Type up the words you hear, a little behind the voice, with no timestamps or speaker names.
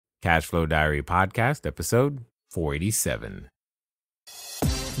Cashflow Diary Podcast, episode 487.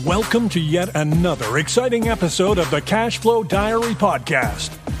 Welcome to yet another exciting episode of the Cashflow Diary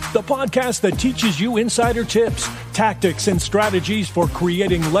Podcast, the podcast that teaches you insider tips, tactics, and strategies for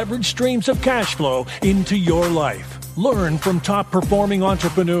creating leverage streams of cash flow into your life. Learn from top-performing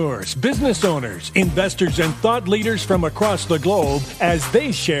entrepreneurs, business owners, investors, and thought leaders from across the globe as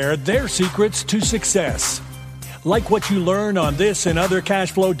they share their secrets to success. Like what you learn on this and other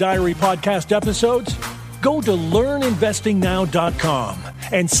Cashflow Diary podcast episodes? Go to learninvestingnow.com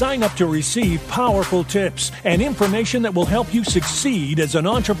and sign up to receive powerful tips and information that will help you succeed as an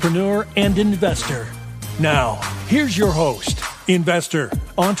entrepreneur and investor. Now, here's your host, investor,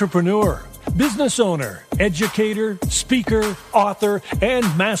 entrepreneur, business owner, educator, speaker, author,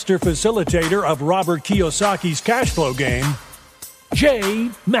 and master facilitator of Robert Kiyosaki's cash flow game,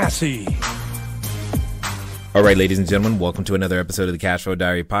 Jay Massey. All right, ladies and gentlemen, welcome to another episode of the Cashflow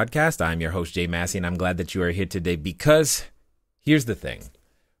Diary Podcast. I'm your host, Jay Massey, and I'm glad that you are here today because here's the thing.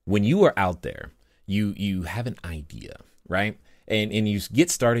 When you are out there, you have an idea, right? And you get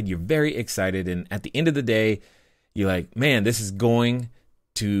started, you're very excited, and at the end of the day, you're like, man, this is going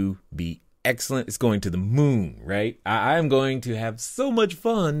to be excellent. It's going to the moon, right? I'm going to have so much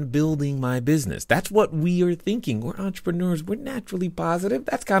fun building my business. That's what we are thinking. We're entrepreneurs. We're naturally positive.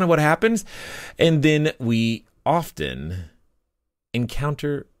 That's kind of what happens. And then we often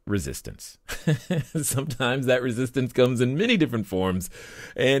encounter resistance. Sometimes that resistance comes in many different forms.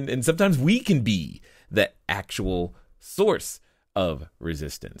 And sometimes we can be the actual source of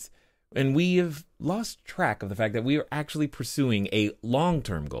resistance. And we have lost track of the fact that we are actually pursuing a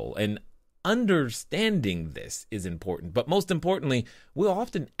long-term goal. And understanding this is important, but most importantly, we'll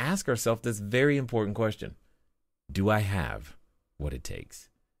often ask ourselves this very important question. Do I have what it takes?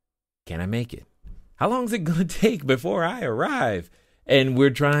 Can I make it? How long is it going to take before I arrive? And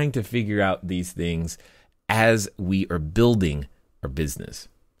we're trying to figure out these things as we are building our business.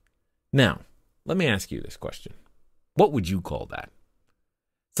 Now, let me ask you this question. What would you call that?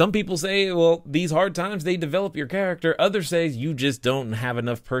 Some people say, well, these hard times, they develop your character. Others say you just don't have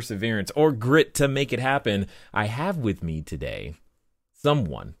enough perseverance or grit to make it happen. I have with me today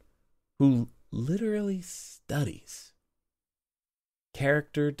someone who literally studies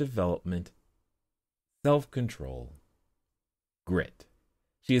character development, self-control, grit.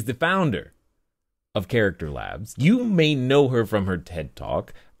 She is the founder of Character Labs. You may know her from her TED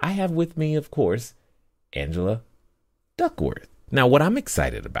Talk. I have with me, of course, Angela Duckworth. Now, what I'm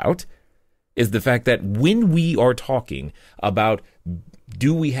excited about is the fact that when we are talking about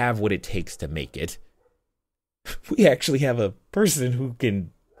do we have what it takes to make it, we actually have a person who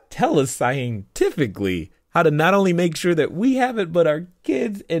can tell us scientifically how to not only make sure that we have it, but our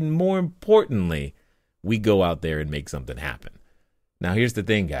kids, and more importantly, we go out there and make something happen. Now, here's the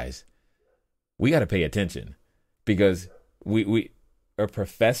thing, guys. We got to pay attention because we a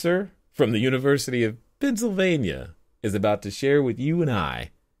professor from the University of Pennsylvania is about to share with you and I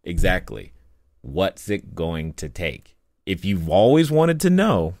exactly what's it going to take. If you've always wanted to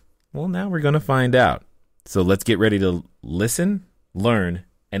know, well, now we're going to find out. So let's get ready to listen, learn,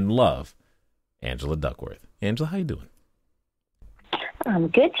 and love Angela Duckworth. Angela, how you doing? I'm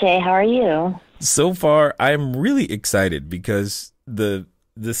good, Jay. How are you? So far, I'm really excited because the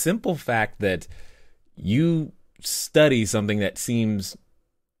simple fact that you study something that seems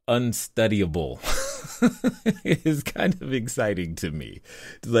unstudyable is kind of exciting to me.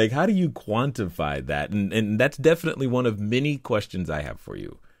 Like, how do you quantify that? And that's definitely one of many questions I have for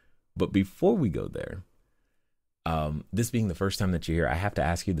you. But before we go there, this being the first time that you're here, I have to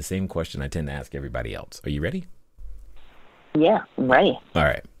ask you the same question I tend to ask everybody else. Are you ready? Yeah, I'm ready. All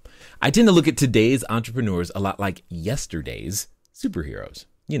right. I tend to look at today's entrepreneurs a lot like yesterday's superheroes.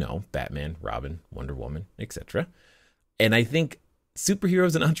 You know, Batman, Robin, Wonder Woman, etc. And I think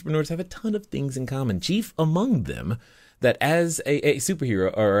superheroes and entrepreneurs have a ton of things in common. Chief among them, that as a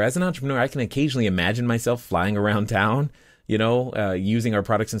superhero or as an entrepreneur, I can occasionally imagine myself flying around town, using our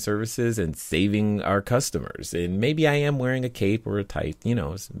products and services and saving our customers. And maybe I am wearing a cape or a tight,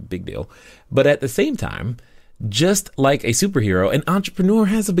 it's a big deal. But at the same time, just like a superhero, an entrepreneur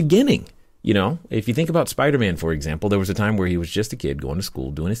has a beginning. If you think about Spider-Man, for example, there was a time where he was just a kid going to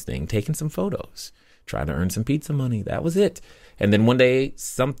school, doing his thing, taking some photos, trying to earn some pizza money. That was it. And then one day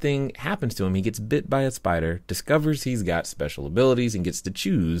something happens to him. He gets bit by a spider, discovers he's got special abilities, and gets to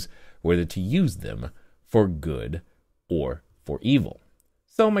choose whether to use them for good or for evil.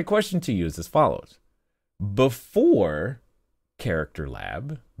 So my question to you is as follows. Before Character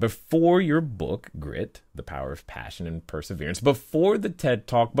Lab, before your book, Grit, The Power of Passion and Perseverance, before the TED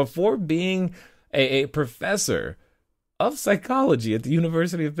Talk, before being a professor of psychology at the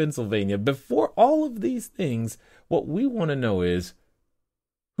University of Pennsylvania. Before all of these things, what we want to know is,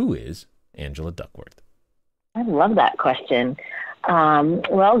 who is Angela Duckworth? I love that question.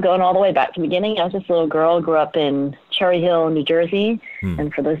 Well, going all the way back to the beginning, I was just a little girl, grew up in Cherry Hill, New Jersey.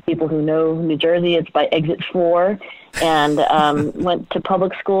 And for those people who know New Jersey, it's by exit 4. And went to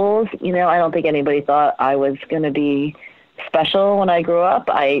public schools. You know, I don't think anybody thought I was going to be special when I grew up.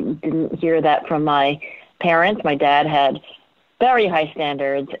 I didn't hear that from my parents. My dad had very high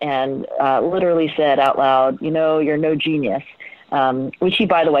standards and literally said out loud, you know, you're no genius, which he,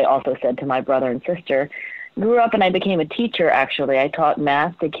 by the way, also said to my brother and sister. Grew up and I became a teacher, actually. I taught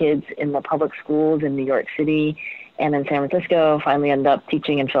math to kids in the public schools in New York City and in San Francisco, finally ended up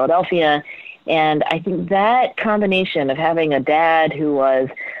teaching in Philadelphia. And I think that combination of having a dad who was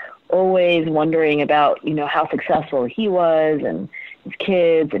always wondering about, you know, how successful he was and his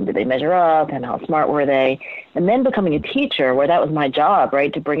kids and did they measure up and how smart were they, and then becoming a teacher where that was my job,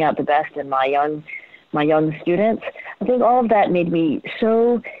 right, to bring out the best in my young students. I think all of that made me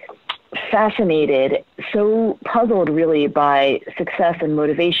so fascinated, so puzzled really by success and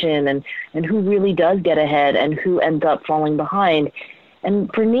motivation and who really does get ahead and who ends up falling behind.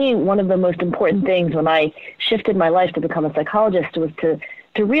 And for me, one of the most important things when I shifted my life to become a psychologist was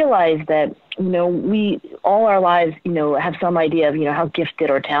to realize that, you know, we all our lives, you know, have some idea of, you know, how gifted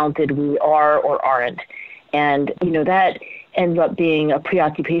or talented we are or aren't. And, you know, that ends up being a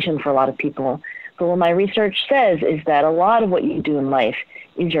preoccupation for a lot of people. But what my research says is that a lot of what you do in life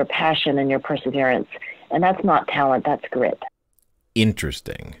is your passion and your perseverance. And that's not talent, that's grit.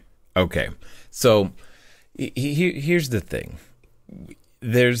 Interesting. Okay. So here's the thing.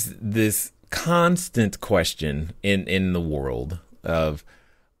 There's this constant question in the world of,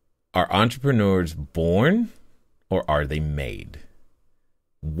 are entrepreneurs born or are they made?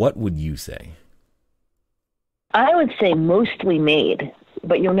 What would you say? I would say mostly made.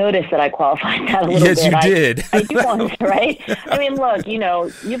 But you'll notice that I qualified that a little bit. Yes, you did. I do want to, right? I mean, look, you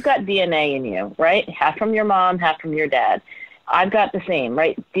know, you've got DNA in you, right? Half from your mom, half from your dad. I've got the same,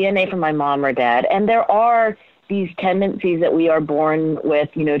 right? DNA from my mom or dad. And there are these tendencies that we are born with,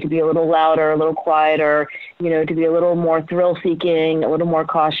 you know, to be a little louder, a little quieter, you know, to be a little more thrill-seeking, a little more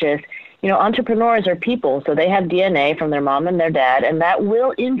cautious. You know, entrepreneurs are people, so they have DNA from their mom and their dad, and that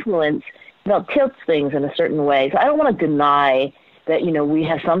will influence, they'll tilt things in a certain way. So I don't want to deny that, you know, we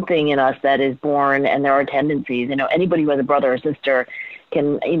have something in us that is born and there are tendencies. You know, anybody who has a brother or sister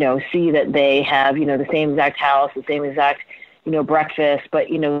can, you know, see that they have, you know, the same exact house, the same exact, you know, breakfast,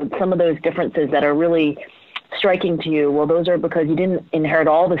 but, you know, some of those differences that are really striking to you, well, those are because you didn't inherit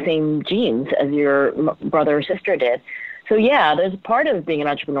all the same genes as your brother or sister did. So yeah, there's a part of being an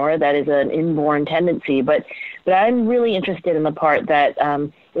entrepreneur that is an inborn tendency, but I'm really interested in the part that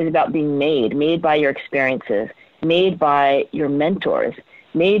is about being made by your experiences, made by your mentors,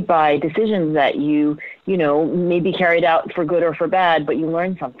 made by decisions that you know, maybe carried out for good or for bad, but you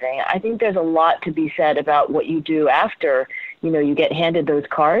learned something. I think there's a lot to be said about what you do after, you know, you get handed those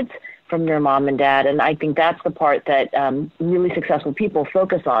cards from your mom and dad. And I think that's the part that really successful people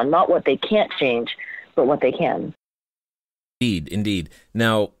focus on, not what they can't change, but what they can. Indeed.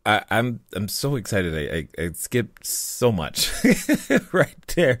 Now, I'm so excited. I skipped so much right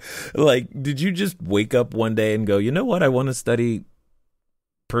there. Like, did you just wake up one day and go, you know what? I want to study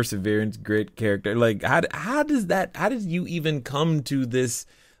perseverance, grit, character. Like, how did you even come to this?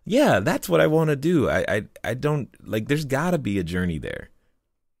 Yeah, that's what I want to do. I don't, like, there's got to be a journey there.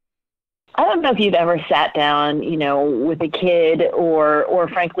 I don't know if you've ever sat down, you know, with a kid or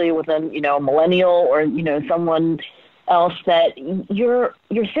frankly with a, you know, millennial or, you know, someone else that you're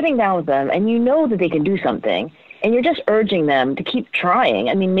sitting down with them and you know that they can do something and you're just urging them to keep trying.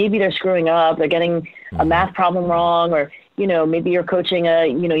 I mean, maybe they're screwing up, they're getting a math problem wrong, or, you know, maybe you're coaching a,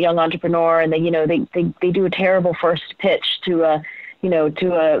 you know, young entrepreneur and they, you know, they do a terrible first pitch to a, you know,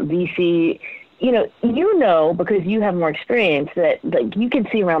 to a VC. You know, because you have more experience that like you can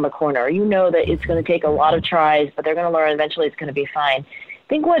see around the corner. You know that it's going to take a lot of tries, but they're going to learn eventually it's going to be fine. I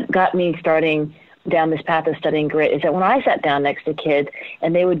think what got me starting down this path of studying grit is that when I sat down next to kids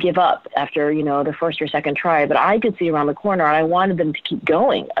and they would give up after, you know, the first or second try, but I could see around the corner and I wanted them to keep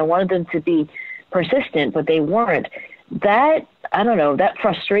going. I wanted them to be persistent, but they weren't. That, I don't know, that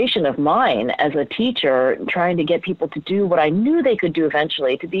frustration of mine as a teacher trying to get people to do what I knew they could do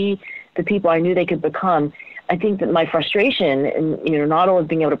eventually, to be the people I knew they could become, I think that my frustration and, you know, not always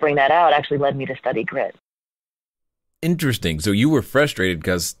being able to bring that out actually led me to study grit. Interesting. So you were frustrated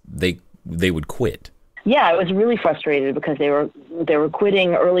because they would quit. Yeah, I was really frustrated because they were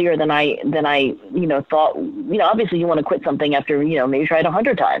quitting earlier than I thought. Obviously you want to quit something after maybe tried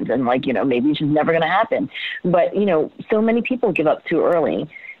 100 times and maybe it's just never going to happen. But so many people give up too early,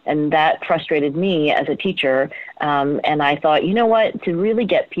 and that frustrated me as a teacher. And I thought, you know what, to really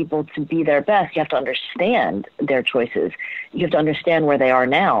get people to be their best, you have to understand their choices. You have to understand where they are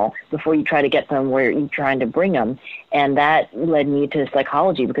now before you try to get them where you're trying to bring them. And that led me to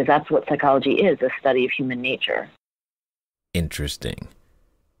psychology, because that's what psychology is, a study of human nature. Interesting.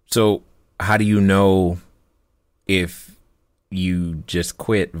 So how do you know if you just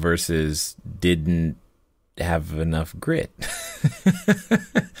quit versus didn't have enough grit?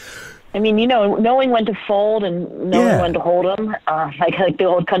 I mean, knowing when to fold and knowing when to hold them, like the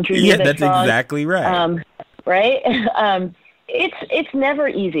old country music that's song. Exactly right. Right? It's never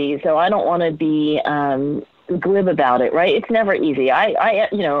easy, so I don't want to be glib about it, right? It's never easy.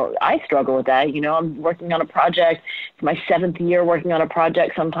 I struggle with that. I'm working on a project. It's my 7th year working on a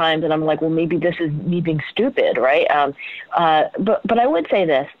project sometimes, and I'm like, well, maybe this is me being stupid, right? But I would say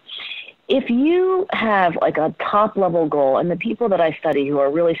this. If you have like a top level goal, and the people that I study who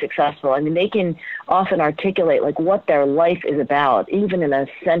are really successful, I mean, they can often articulate like what their life is about, even in a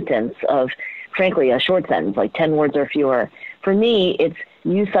sentence of, frankly, a short sentence, like 10 words or fewer. For me, it's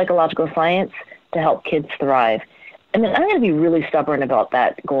use psychological science to help kids thrive. And then I'm going to be really stubborn about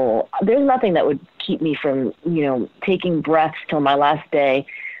that goal. There's nothing that would keep me from, taking breaths till my last day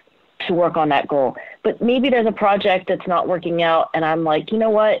to work on that goal. But maybe there's a project that's not working out, and I'm like, you know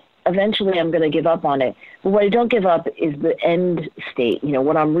what? Eventually I'm going to give up on it. But what I don't give up is the end state.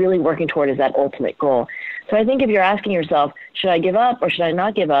 What I'm really working toward is that ultimate goal. So I think if you're asking yourself, should I give up or should I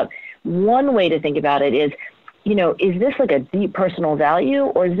not give up? One way to think about it is, is this like a deep personal value,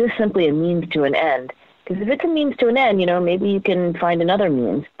 or is this simply a means to an end? Because if it's a means to an end, maybe you can find another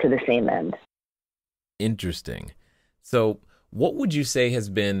means to the same end. Interesting. So what would you say has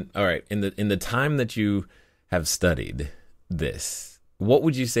been, all right, in the time that you have studied this, what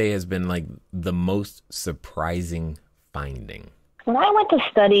would you say has been like the most surprising finding? When I went to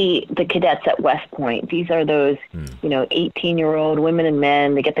study the cadets at West Point, these are those, 18-year-old women and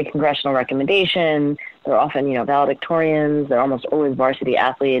men. They get the congressional recommendation. They're often, valedictorians. They're almost always varsity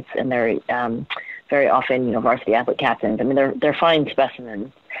athletes, and they're very often, varsity athlete captains. I mean, they're fine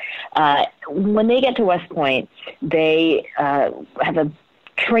specimens. When they get to West Point, they have a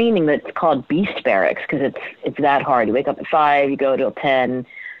training that's called Beast Barracks, because it's that hard. You wake up at 5, you go till 10,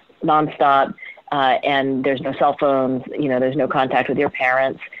 nonstop. And there's no cell phones, there's no contact with your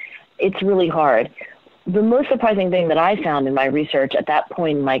parents. It's really hard. The most surprising thing that I found in my research at that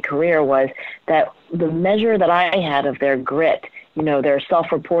point in my career was that the measure that I had of their grit, their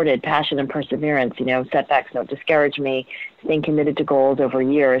self-reported passion and perseverance, setbacks don't discourage me, staying committed to goals over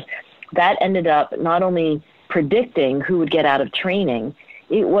years, that ended up not only predicting who would get out of training,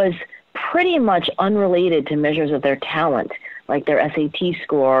 it was pretty much unrelated to measures of their talent, like their SAT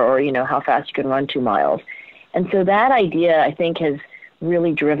score or, how fast you can run 2 miles. And so that idea, I think, has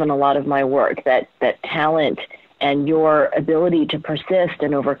really driven a lot of my work, that talent and your ability to persist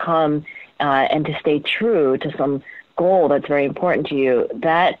and overcome and to stay true to some goal that's very important to you,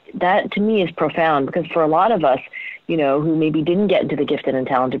 that to me is profound, because for a lot of us, who maybe didn't get into the gifted and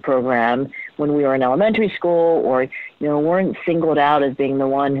talented program when we were in elementary school, or, weren't singled out as being the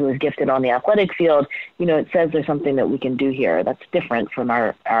one who was gifted on the athletic field, it says there's something that we can do here that's different from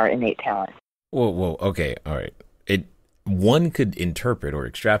our innate talent. Whoa, okay, all right. One could interpret or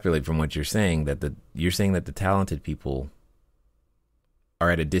extrapolate from what you're saying that you're saying that the talented people are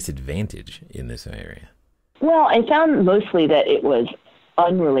at a disadvantage in this area. Well, I found mostly that it was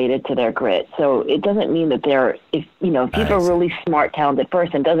unrelated to their grit. So it doesn't mean that if people are a really smart, talented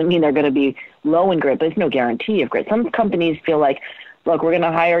person, doesn't mean they're going to be low in grit, but there's no guarantee of grit. Some companies feel like, look, we're going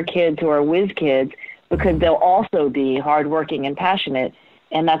to hire kids who are whiz kids because they'll also be hardworking and passionate.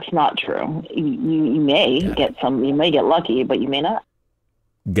 And that's not true. You may get lucky, but you may not.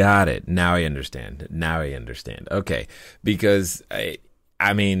 Got it. Now I understand. Okay. Because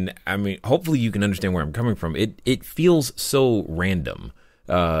I mean, hopefully you can understand where I'm coming from. It feels so random.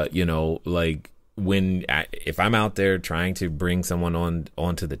 Like if I'm out there trying to bring someone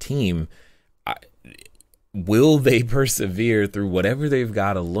onto the team, will they persevere through whatever they've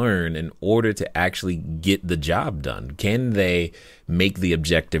got to learn in order to actually get the job done? Can they make the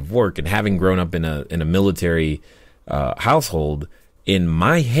objective work? And having grown up in a military household, in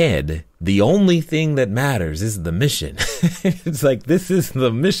my head, the only thing that matters is the mission. It's like, this is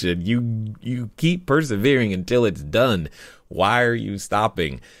the mission. You keep persevering until it's done. Why are you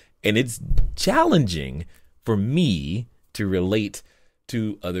stopping? And it's challenging for me to relate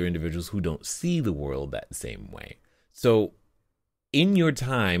to other individuals who don't see the world that same way. So in your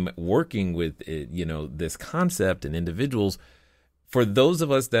time working with, this concept and individuals, for those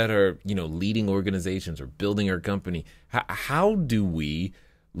of us that are, leading organizations or building our company, how do we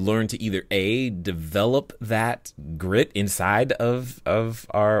learn to either develop that grit inside of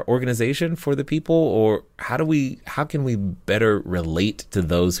our organization for the people, or how can we better relate to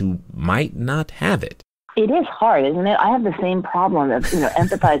those who might not have it? It is hard, isn't it? I have the same problem of,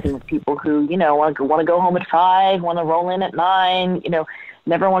 empathizing with people who, want to go home at 5, want to roll in at 9,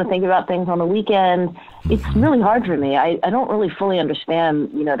 never want to think about things on the weekend. It's really hard for me. I don't really fully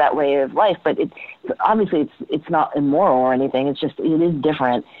understand, that way of life, but it's not immoral or anything. It is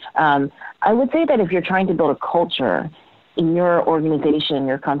different. I would say that if you're trying to build a culture in your organization,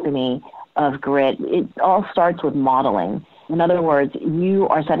 your company of grit, it all starts with modeling. In other words, you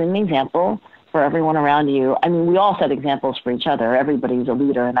are setting an example for everyone around you. I mean, we all set examples for each other. Everybody's a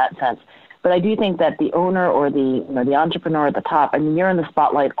leader in that sense. But I do think that the owner or the entrepreneur at the top, you're in the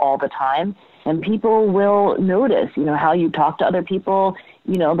spotlight all the time, and people will notice, how you talk to other people.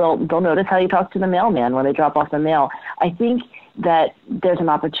 They'll notice how you talk to the mailman when they drop off the mail. I think that there's an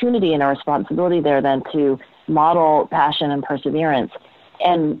opportunity and a responsibility there then to model passion and perseverance.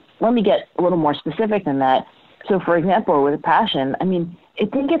 And let me get a little more specific than that. So, for example, with passion, I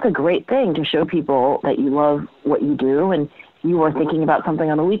think it's a great thing to show people that you love what you do, and you were thinking about something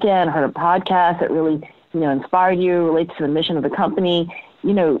on the weekend, heard a podcast that really, inspired you, relates to the mission of the company.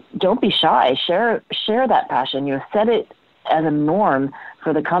 Don't be shy. Share that passion. Set it as a norm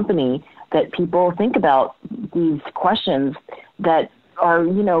for the company, that people think about these questions that are,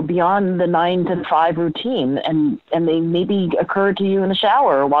 beyond the 9 to 5 routine, and they maybe occur to you in the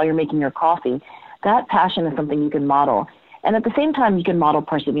shower or while you're making your coffee. That passion is something you can model. And at the same time, you can model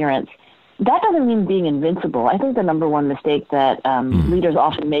perseverance. That doesn't mean being invincible. I think the number one mistake that leaders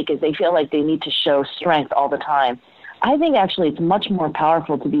often make is they feel like they need to show strength all the time. I think actually it's much more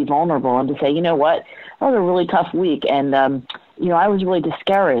powerful to be vulnerable and to say, you know what, that was a really tough week, and I was really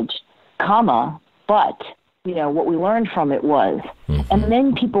discouraged, but what we learned from it was. And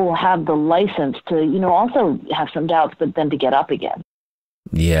then people will have the license to, also have some doubts, but then to get up again.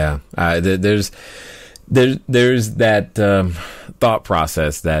 Yeah, there's that thought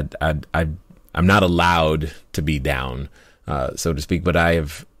process that I'm not allowed to be down, so to speak. But I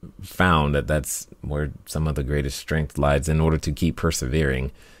have found that that's where some of the greatest strength lies. In order to keep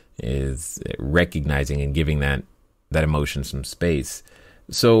persevering, is recognizing and giving that emotion some space.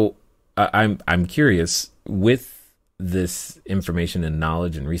 So I'm curious, with this information and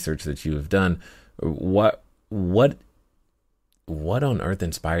knowledge and research that you have done, what on earth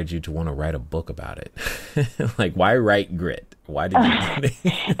inspired you to want to write a book about it? Like, why write grit? Why did you?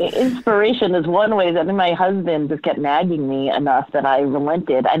 Inspiration is one way. That my husband just kept nagging me enough that I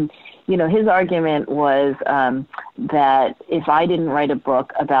relented. And his argument was that if I didn't write a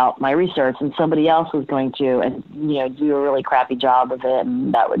book about my research and somebody else was going to, and do a really crappy job of it,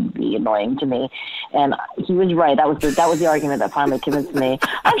 and that would be annoying to me. And he was right. That was the argument that finally convinced me.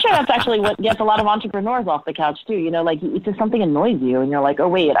 I'm sure that's actually what gets a lot of entrepreneurs off the couch too. It's just something annoys you, and you're like, oh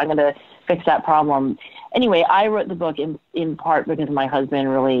wait, I'm going to fix that problem. Anyway, I wrote the book in part because my husband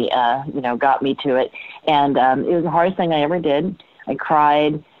really, got me to it. And it was the hardest thing I ever did. I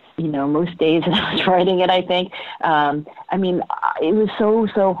cried, most days that I was writing it, I think. It was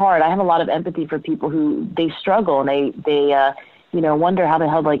so hard. I have a lot of empathy for people who they struggle, and they wonder how the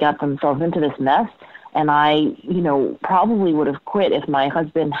hell they got themselves into this mess. And I, probably would have quit if my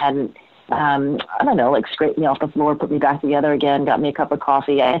husband hadn't, scraped me off the floor, put me back together again, got me a cup of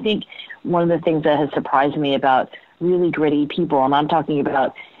coffee. I think one of the things that has surprised me about really gritty people, and I'm talking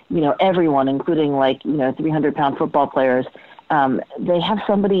about, everyone, including 300-pound football players, they have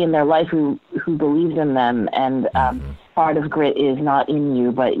somebody in their life who believes in them, and part of grit is not in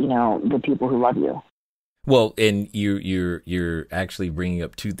you, but the people who love you. Well, and you're actually bringing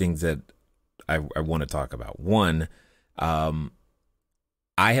up two things that I want to talk about. One,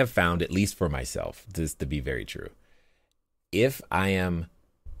 I have found, at least for myself, this to be very true. If I am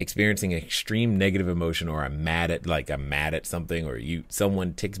experiencing extreme negative emotion, or I'm mad at something, or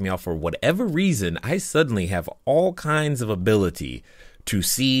someone ticks me off for whatever reason, I suddenly have all kinds of ability to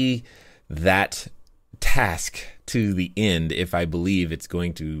see that task to the end if I believe it's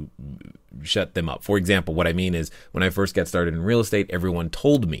going to shut them up. For example, what I mean is, when I first got started in real estate, everyone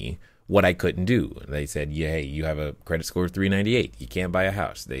told me what I couldn't do. They said, yeah, hey, you have a credit score of 398. You can't buy a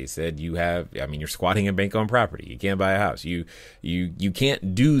house. They said you're squatting a bank on property. You can't buy a house. You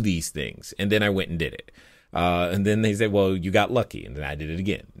can't do these things. And then I went and did it. And then they said, well, you got lucky. And then I did it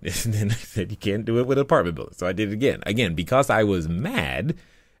again. And then I said, you can't do it with an apartment building. So I did it again. Again, because I was mad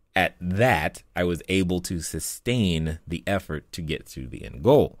at that, I was able to sustain the effort to get to the end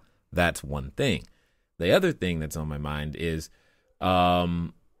goal. That's one thing. The other thing that's on my mind is what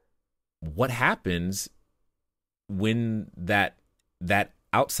happens when that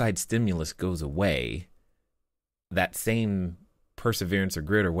outside stimulus goes away, that same perseverance or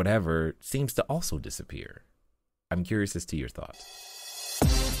grit or whatever seems to also disappear. I'm curious as to your thoughts.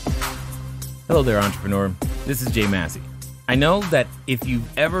 Hello there, entrepreneur. This is Jay Massey. I know that if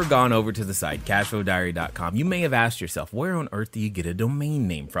you've ever gone over to the site, cashflowdiary.com, you may have asked yourself, where on earth do you get a domain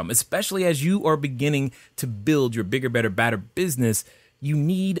name from? Especially as you are beginning to build your bigger, better, badder business, you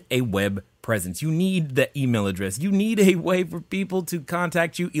need a web presence. You need the email address. You need a way for people to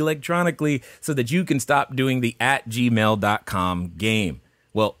contact you electronically so that you can stop doing the @gmail.com game.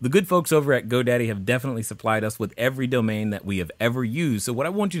 Well, the good folks over at GoDaddy have definitely supplied us with every domain that we have ever used. So what I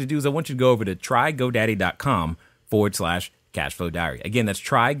want you to do is I want you to go over to trygodaddy.com/cashflowdiary. Again, that's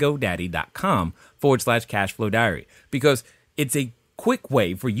trygodaddy.com/cashflowdiary, because it's a quick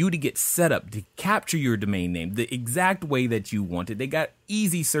way for you to get set up to capture your domain name the exact way that you want it. They got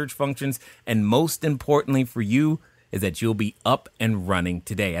easy search functions, and most importantly for you is that you'll be up and running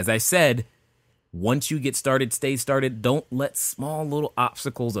today. As I said, once you get started, stay started. Don't let small little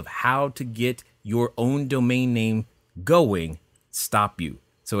obstacles of how to get your own domain name going stop you.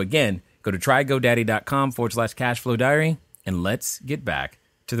 So again, go to trygodaddy.com/cashflowdiary, and let's get back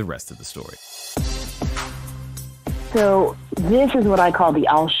to the rest of the story. So this is what I call the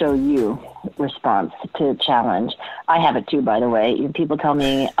 "I'll show you" response to challenge. I have it too, by the way. People tell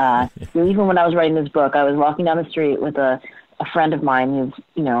me, even when I was writing this book, I was walking down the street with a friend of mine who's,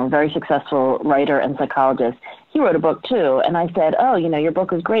 a very successful writer and psychologist. He wrote a book too. And I said, oh, your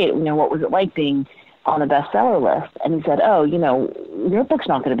book was great. What was it like being on the bestseller list? And he said, oh, your book's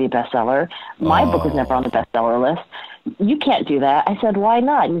not going to be a bestseller. My book was never on the bestseller list. You can't do that. I said, why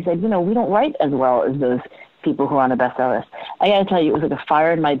not? And he said, we don't write as well as those people who are on the bestseller list. I got to tell you, it was like a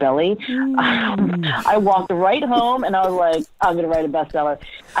fire in my belly. I walked right home and I was like, I'm going to write a bestseller.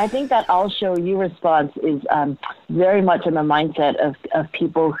 I think that "I'll show you" response is very much in the mindset of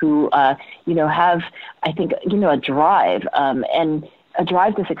people who, have, I think, a drive and a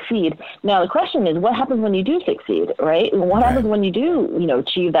drive to succeed. Now, the question is, what happens when you do succeed, right? What happens when you do,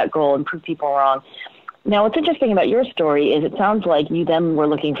 achieve that goal and prove people wrong? Now, what's interesting about your story is it sounds like you then were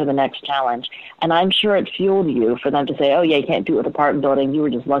looking for the next challenge. And I'm sure it fueled you for them to say, oh, yeah, you can't do it with apartment building. You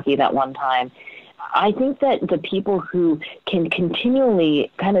were just lucky that one time. I think that the people who can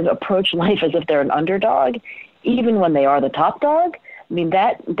continually kind of approach life as if they're an underdog, even when they are the top dog, I mean,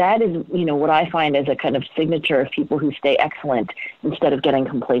 that is, what I find as a kind of signature of people who stay excellent instead of getting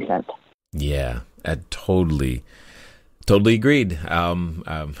complacent. Yeah, I totally agreed.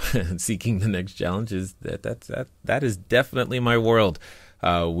 Seeking the next challenge is that is definitely my world.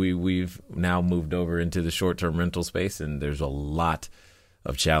 We've now moved over into the short-term rental space, and there's a lot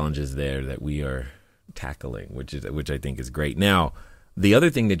of challenges there that we are tackling, which I think is great. Now, the other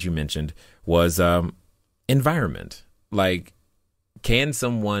thing that you mentioned was environment. Like, can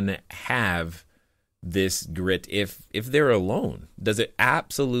someone have this grit if they're alone? Does it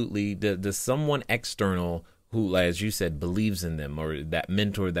absolutely? Does someone external who, as you said, believes in them, or that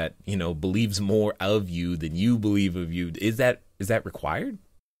mentor that, believes more of you than you believe of you, is that required?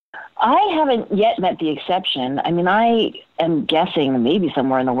 I haven't yet met the exception. I mean, I am guessing maybe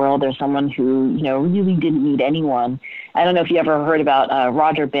somewhere in the world there's someone who, really didn't need anyone. I don't know if you ever heard about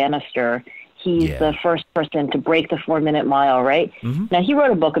Roger Bannister. He's the first person to break the 4-minute mile, right? Mm-hmm. Now, he wrote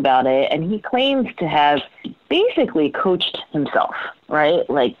a book about it, and he claims to have basically coached himself, right?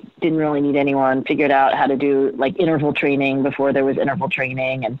 Like, didn't really need anyone, figured out how to do, like, interval training before there was interval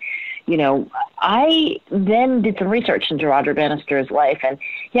training. And, I then did some research into Roger Bannister's life, and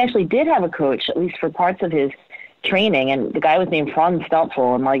he actually did have a coach, at least for parts of his training, and the guy was named Franz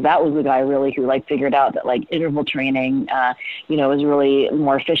Steltfel, and like that was the guy really who figured out that interval training was really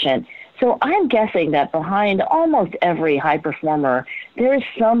more efficient. So I'm guessing that behind almost every high performer, there is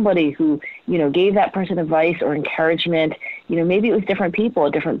somebody who, gave that person advice or encouragement. Maybe it was different people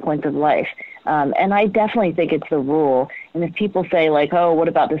at different points of life. And I definitely think it's the rule. And if people say oh, what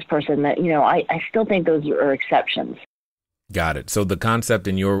about this person? That, I still think those are exceptions. Got it. So the concept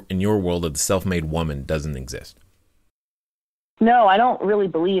in your world of the self-made woman doesn't exist. No, I don't really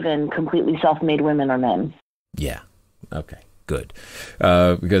believe in completely self-made women or men. Yeah. Okay. good,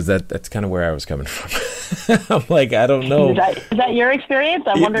 because that's kind of where I was coming from. I'm like, I don't know. Is that your experience?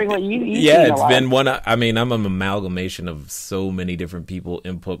 I'm wondering what you yeah, it's been one. I mean, I'm an amalgamation of so many different people,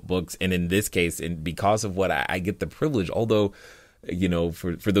 input books, and in this case, and because of what I get the privilege, although, you know,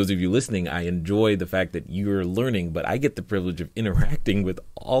 for those of you listening, I enjoy the fact that you're learning, but I get the privilege of interacting with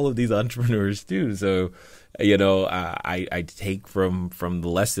all of these entrepreneurs too. So, you know, I take from the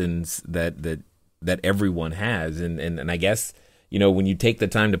lessons that everyone has, and I guess, you know, when you take the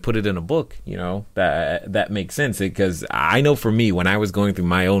time to put it in a book, you know, that makes sense, because I know for me, when I was going through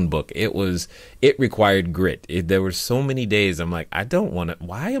my own book, it required grit. There were so many days I'm like, I don't want to,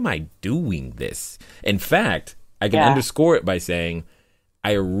 why am I doing this? In fact, I can underscore it by saying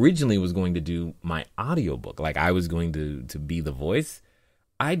I originally was going to do my audiobook. Like, I was going to be the voice.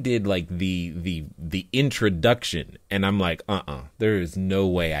 I did like the introduction, and I'm like, there is no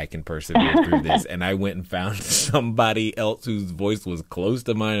way I can persevere through this. And I went and found somebody else whose voice was close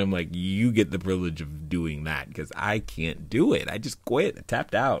to mine. I'm like, you get the privilege of doing that, because I can't do it. I just quit. I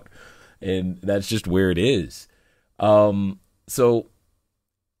tapped out, and that's just where it is. So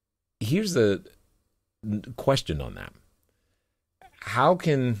here's a question on that. How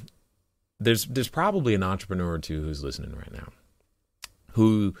can there's probably an entrepreneur or two who's listening right now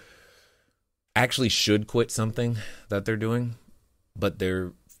who actually should quit something that they're doing, but they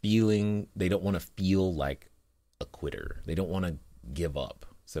don't want to feel like a quitter. They don't want to give up,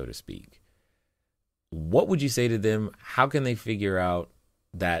 so to speak. What would you say to them? How can they figure out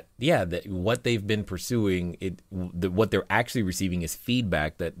that what they've been pursuing, what they're actually receiving is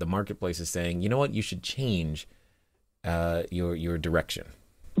feedback that the marketplace is saying, you know what, you should change your direction?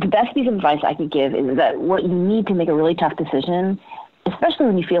 The best piece of advice I could give is that what you need to make a really tough decision, especially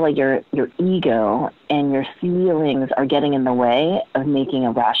when you feel like your ego and your feelings are getting in the way of making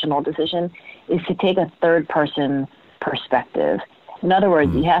a rational decision, is to take a third-person perspective. In other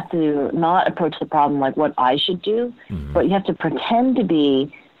words, you have to not approach the problem like what I should do, but you have to pretend to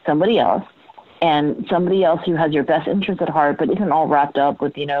be somebody else, and somebody else who has your best interest at heart, but isn't all wrapped up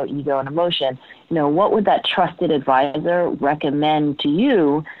with, ego and emotion. What would that trusted advisor recommend to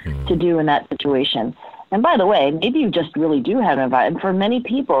you to do in that situation? And by the way, maybe you just really do have an advisor. And for many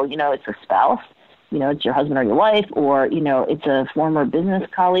people, it's a spouse, it's your husband or your wife, or, it's a former business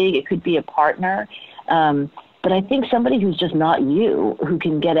colleague. It could be a partner. But I think somebody who's just not you, who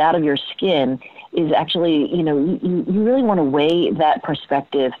can get out of your skin, is actually, you really want to weigh that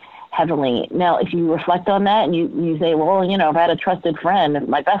perspective heavily. Now, if you reflect on that and you say, well, if I had a trusted friend, if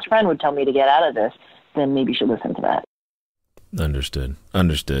my best friend would tell me to get out of this, then maybe you should listen to that. Understood.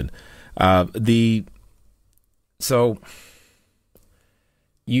 So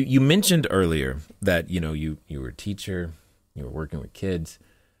you mentioned earlier that, you were a teacher, you were working with kids,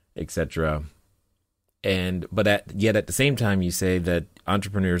 etc. But at the same time, you say that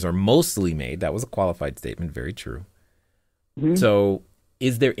entrepreneurs are mostly made. That was a qualified statement. Very true. Mm-hmm. So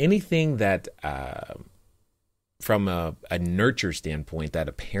is there anything that, from a nurture standpoint, that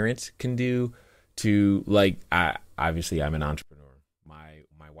a parent can do to, like, obviously I'm an entrepreneur.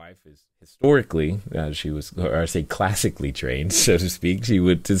 My wife is historically, classically trained, so to speak. She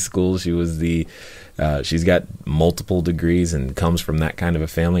went to school. She was she's got multiple degrees and comes from that kind of a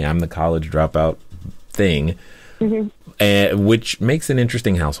family. I'm the college dropout thing, which makes an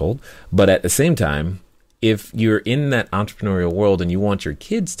interesting household. But at the same time, if you're in that entrepreneurial world and you want your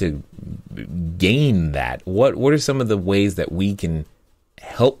kids to gain that, what are some of the ways that we can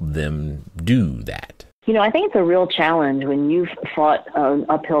help them do that? I think it's a real challenge when you've fought an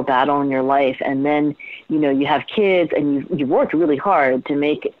uphill battle in your life, and then, you have kids and you've worked really hard to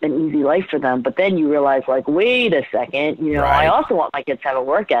make an easy life for them. But then you realize, like, wait a second, Right. I also want my kids to have a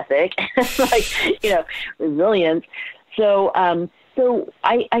work ethic, resilience. So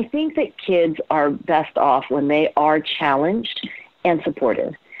I think that kids are best off when they are challenged and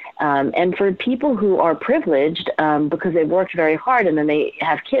supported. And for people who are privileged, because they've worked very hard and then they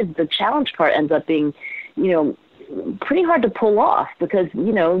have kids, the challenge part ends up being, pretty hard to pull off, because,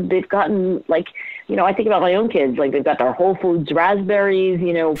 they've gotten, like, I think about my own kids, like, they've got their Whole Foods raspberries,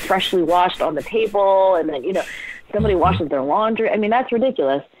 freshly washed on the table, and then, somebody washes their laundry. I mean, that's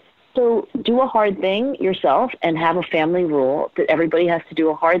ridiculous. So do a hard thing yourself and have a family rule that everybody has to do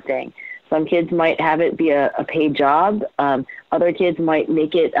a hard thing. Some kids might have it be a paid job. Other kids might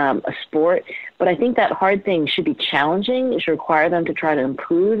make it a sport. But I think that hard thing should be challenging. It should require them to try to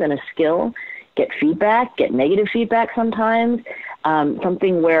improve in a skill, get feedback, get negative feedback sometimes.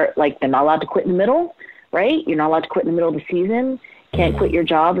 Something where, like, they're not allowed to quit in the middle, right? You're not allowed to quit in the middle of the season. Can't quit your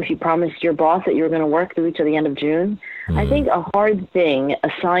job if you promised your boss that you were going to work through to the end of June. I think a hard thing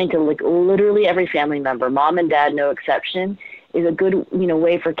assigned to, like, literally every family member, mom and dad, no exception, is a good,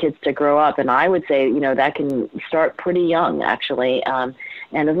 way for kids to grow up. And I would say, that can start pretty young, actually. And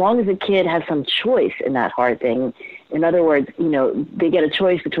as long as a kid has some choice in that hard thing, in other words, they get a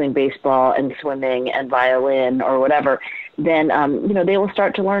choice between baseball and swimming and violin or whatever, then, they will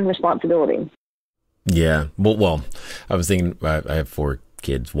start to learn responsibility. Yeah. Well, I was thinking, I have 4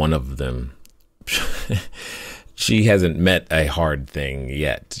 kids. One of them, she hasn't met a hard thing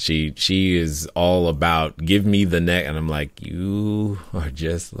yet. She is all about give me the neck, and I'm like, you are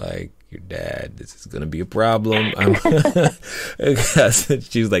just like your dad. This is gonna be a problem.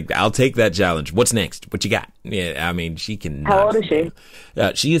 She's like, I'll take that challenge. What's next? What you got? Yeah, I mean, she can. How old is she?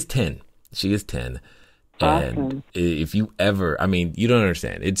 She is 10. She is 10. Awesome. And if you ever, I mean, you don't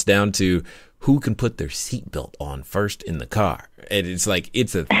understand. It's down to who can put their seatbelt on first in the car. And it's like,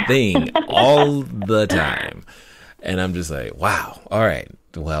 it's a thing all the time. And I'm just like, wow. All right.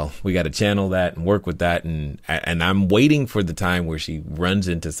 Well, we got to channel that and work with that. And I'm waiting for the time where she runs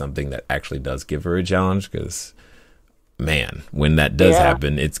into something that actually does give her a challenge. Because, man, when that does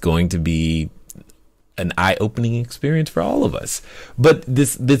happen, it's going to be an eye-opening experience for all of us. But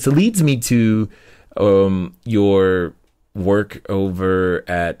this leads me to your work over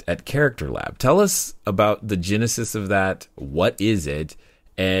at Character Lab. Tell us about the genesis of that. What is it?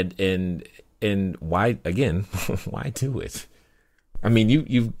 And why, again, why do it? I mean,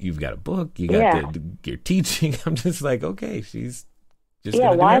 you've got a book, you got your teaching. I'm just like, okay, she's just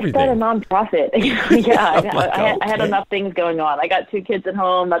gonna do everything. Why start a nonprofit? I had enough things going on. I got 2 kids at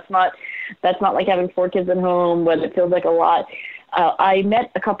home. That's not like having 4 kids at home, but it feels like a lot. I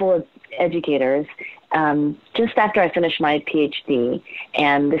met a couple of educators just after I finished my PhD,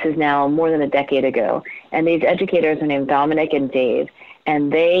 and this is now more than a decade ago. And these educators are named Dominic and Dave.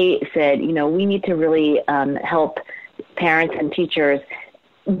 And they said, we need to really help parents and teachers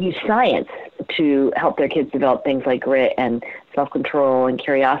use science to help their kids develop things like grit and self-control and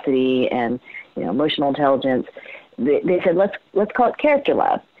curiosity and emotional intelligence. They said, let's call it Character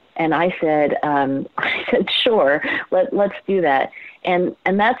Lab. And I said, sure, let's do that. And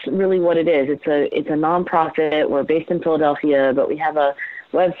that's really what it is. It's a nonprofit. We're based in Philadelphia, but we have a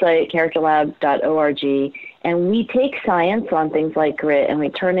website, characterlab.org. And we take science on things like grit and we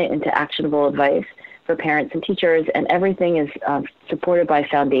turn it into actionable advice for parents and teachers. And everything is supported by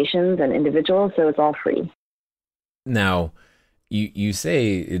foundations and individuals, so it's all free. Now, you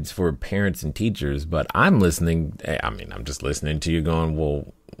say it's for parents and teachers, but I'm listening. I mean, I'm just listening to you going,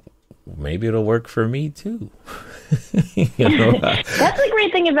 well, maybe it'll work for me too. That's the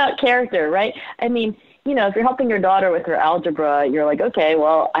great thing about character, right? I mean, if you're helping your daughter with her algebra, you're like, okay,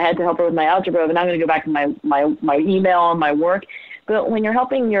 well, I had to help her with my algebra, but now I'm going to go back to my email and my work. But when you're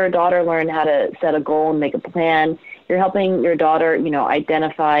helping your daughter learn how to set a goal and make a plan, you're helping your daughter,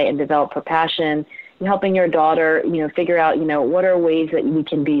 identify and develop her passion. You're helping your daughter, figure out, what are ways that we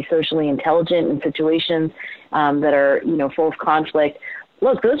can be socially intelligent in situations that are, full of conflict.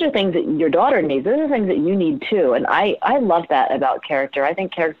 Look, those are things that your daughter needs. Those are things that you need too. And I love that about character. I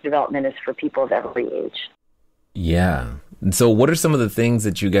think character development is for people of every age. Yeah. And so what are some of the things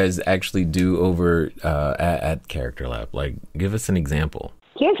that you guys actually do over at Character Lab? Like, give us an example.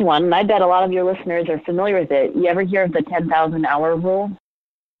 Here's one, and I bet a lot of your listeners are familiar with it. You ever hear of the 10,000 hour rule?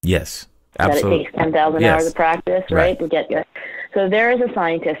 Yes, absolutely. That it takes 10,000 hours of practice, right? To get you. So there is a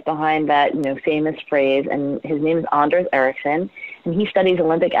scientist behind that, famous phrase, and his name is Anders Ericsson, and he studies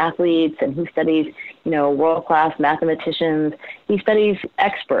Olympic athletes, and he studies, world-class mathematicians. He studies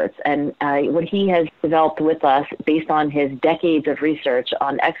experts, and what he has developed with us, based on his decades of research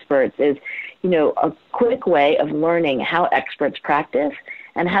on experts, is, a quick way of learning how experts practice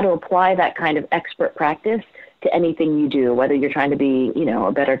and how to apply that kind of expert practice to anything you do, whether you're trying to be,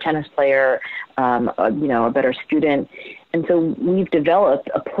 a better tennis player, a better student. And so we've developed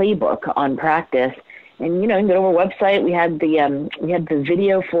a playbook on practice. And, you can go to our website. We had the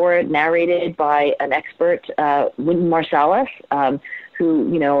video for it narrated by an expert, Wynton Marsalis,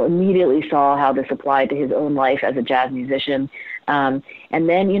 who, immediately saw how this applied to his own life as a jazz musician. And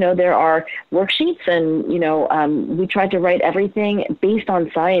then, there are worksheets and, we tried to write everything based on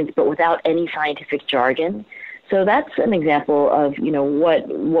science, but without any scientific jargon. So that's an example of,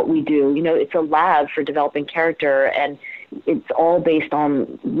 what we do. It's a lab for developing character, and it's all based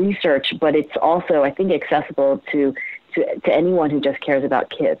on research, but it's also, I think, accessible to anyone who just cares about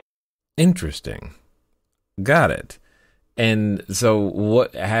kids. Interesting. Got it. And so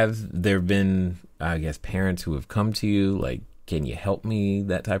what have there been, I guess, parents who have come to you, like, can you help me,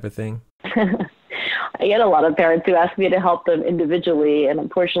 that type of thing? get a lot of parents who ask me to help them individually, and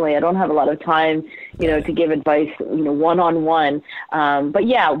unfortunately, I don't have a lot of time, to give advice, one-on-one. But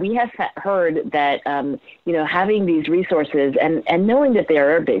yeah, we have heard that, having these resources and knowing that they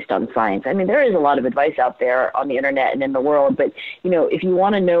are based on science. I mean, there is a lot of advice out there on the internet and in the world, but, if you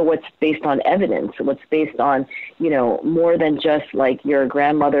want to know what's based on evidence, what's based on, more than just like your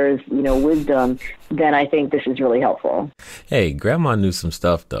grandmother's, wisdom, then I think this is really helpful. Hey, grandma knew some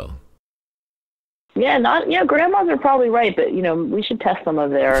stuff though. Yeah, grandmas are probably right, but, we should test some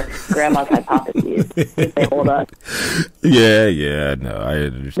of their grandma's hypotheses if they hold up. Yeah, no, I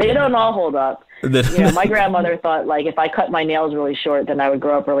understand. They don't all hold up. My grandmother thought, like, if I cut my nails really short, then I would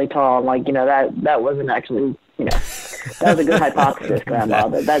grow up really tall. I'm like, that wasn't actually, that was a good hypothesis, Grandma,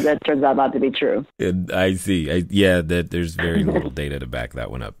 but that turns out not to be true. I see. That there's very little data to back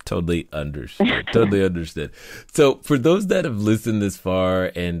that one up. Totally understood. So for those that have listened this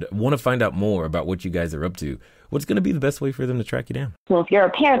far and want to find out more about what you guys are up to, what's going to be the best way for them to track you down? Well, if you're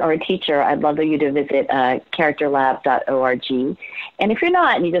a parent or a teacher, I'd love for you to visit characterlab.org. And if you're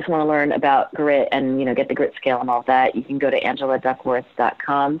not and you just want to learn about grit and, get the grit scale and all that, you can go to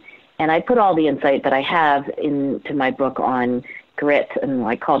angeladuckworth.com. And I put all the insight that I have into my book on grit, and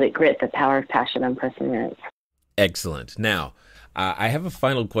I called it Grit, the Power of Passion and Perseverance. Excellent. Now, I have a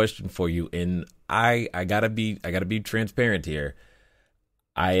final question for you, and I gotta be transparent here.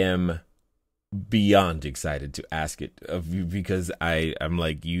 I am beyond excited to ask it of you because I'm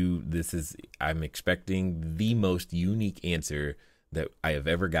like you. I'm expecting the most unique answer that I have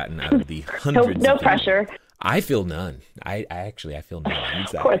ever gotten out of the hundreds. No pressure. I feel none. I feel none.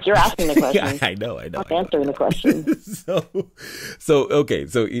 Of course, you're asking the question. I know. I'm answering the question. Okay.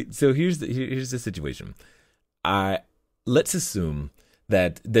 So here's the situation. Let's assume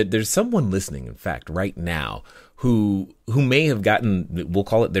that there's someone listening, in fact, right now, who may have gotten, we'll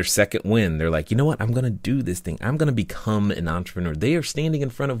call it their second win. They're like, you know what? I'm going to do this thing. I'm going to become an entrepreneur. They are standing in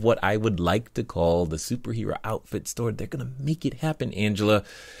front of what I would like to call the superhero outfit store. They're going to make it happen, Angela.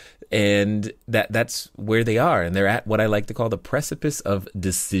 And that's where they are. And they're at what I like to call the precipice of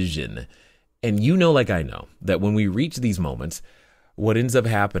decision. And like I know, that when we reach these moments, what ends up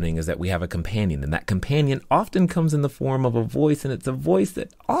happening is that we have a companion, and that companion often comes in the form of a voice, and it's a voice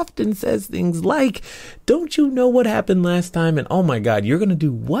that often says things like, don't you know what happened last time? And oh my God, you're going to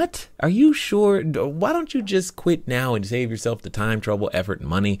do what? Are you sure? Why don't you just quit now and save yourself the time, trouble, effort, and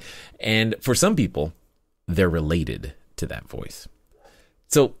money? And for some people, they're related to that voice.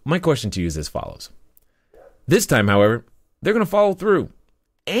 So my question to you is as follows. This time, however, they're going to follow through,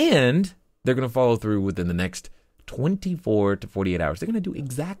 and they're going to follow through within the next 24 to 48 hours. They're going to do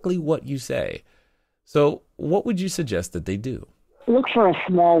exactly what you say. So what would you suggest that they do? Look for a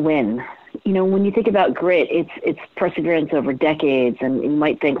small win. When you think about grit, it's perseverance over decades, and you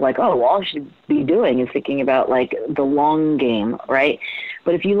might think like, oh, well, all I should be doing is thinking about like the long game, right?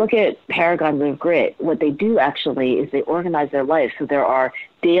 But if you look at paragons of grit, what they do actually is they organize their life so there are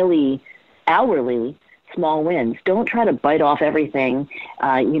daily, hourly small wins. Don't try to bite off everything,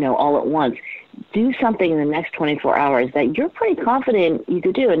 all at once. Do something in the next 24 hours that you're pretty confident you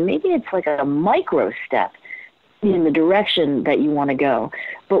could do. And maybe it's like a micro step in the direction that you want to go.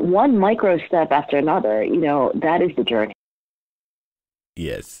 But one micro step after another, that is the journey.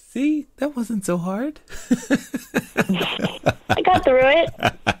 Yes. See, that wasn't so hard. I got through it.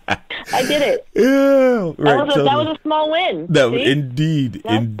 I did it. Yeah, right. That was a small win. Indeed.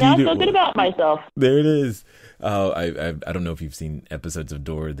 I feel good about myself. There it is. I don't know if you've seen episodes of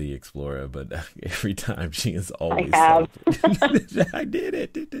Dora the Explorer, but every time she is always I did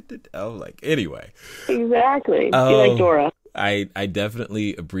it. I'm like, anyway. Exactly. You like Dora. I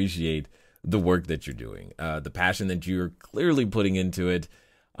definitely appreciate the work that you're doing, the passion that you're clearly putting into it,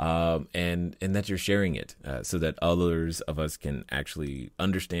 and that you're sharing it so that others of us can actually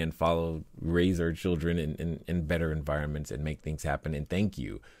understand, follow, raise our children in better environments and make things happen. And thank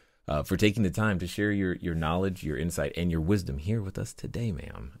you for taking the time to share your knowledge, your insight, and your wisdom here with us today,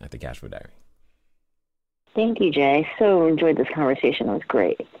 ma'am, at the Cashflow Diary. Thank you, Jay. So enjoyed this conversation. It was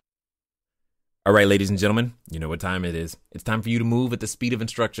great. All right, ladies and gentlemen, you know what time it is. It's time for you to move at the speed of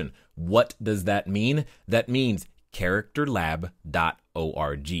instruction. What does that mean? That means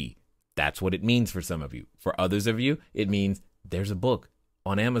characterlab.org. That's what it means for some of you. For others of you, it means there's a book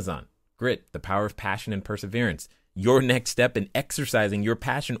on Amazon, Grit, the Power of Passion and Perseverance. Your next step in exercising your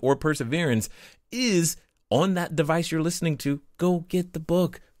passion or perseverance is on that device you're listening to. Go get the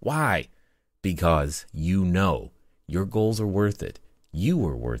book. Why? Because you know your goals are worth it. You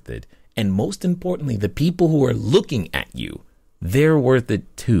are worth it. And most importantly, the people who are looking at you, they're worth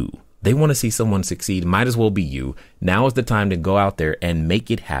it too. They want to see someone succeed. Might as well be you. Now is the time to go out there and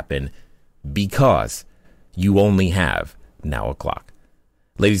make it happen, because You only have now a clock.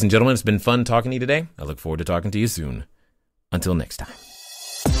 Ladies and gentlemen, it's been fun talking to you today. I look forward to talking to you soon. Until next time.